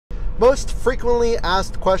Most frequently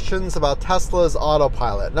asked questions about Tesla's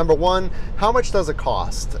Autopilot. Number one, how much does it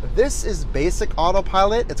cost? This is basic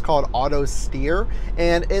Autopilot. It's called Auto Steer,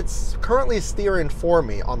 and it's currently steering for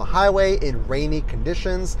me on the highway in rainy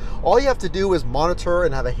conditions. All you have to do is monitor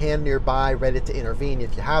and have a hand nearby ready to intervene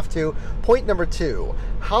if you have to. Point number two,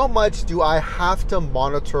 how much do I have to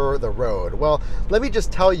monitor the road? Well, let me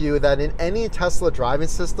just tell you that in any Tesla driving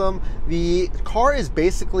system, the car is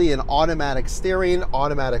basically an automatic steering,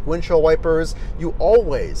 automatic windshield wipers. You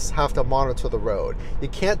always have to monitor the road. You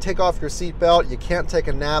can't take off your seatbelt, you can't take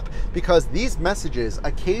a nap, because these messages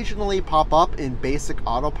occasionally pop up in basic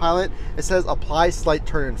Autopilot. It says apply slight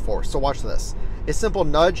turn in force. So watch this. A simple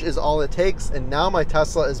nudge is all it takes, and now my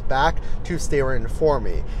Tesla is back to steering for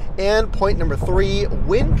me. And point number three,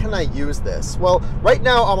 when can I use this? Well, right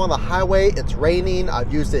now I'm on the highway, it's raining,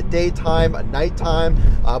 I've used it daytime, nighttime,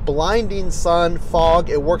 blinding sun, fog,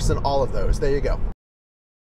 it works in all of those. There you go.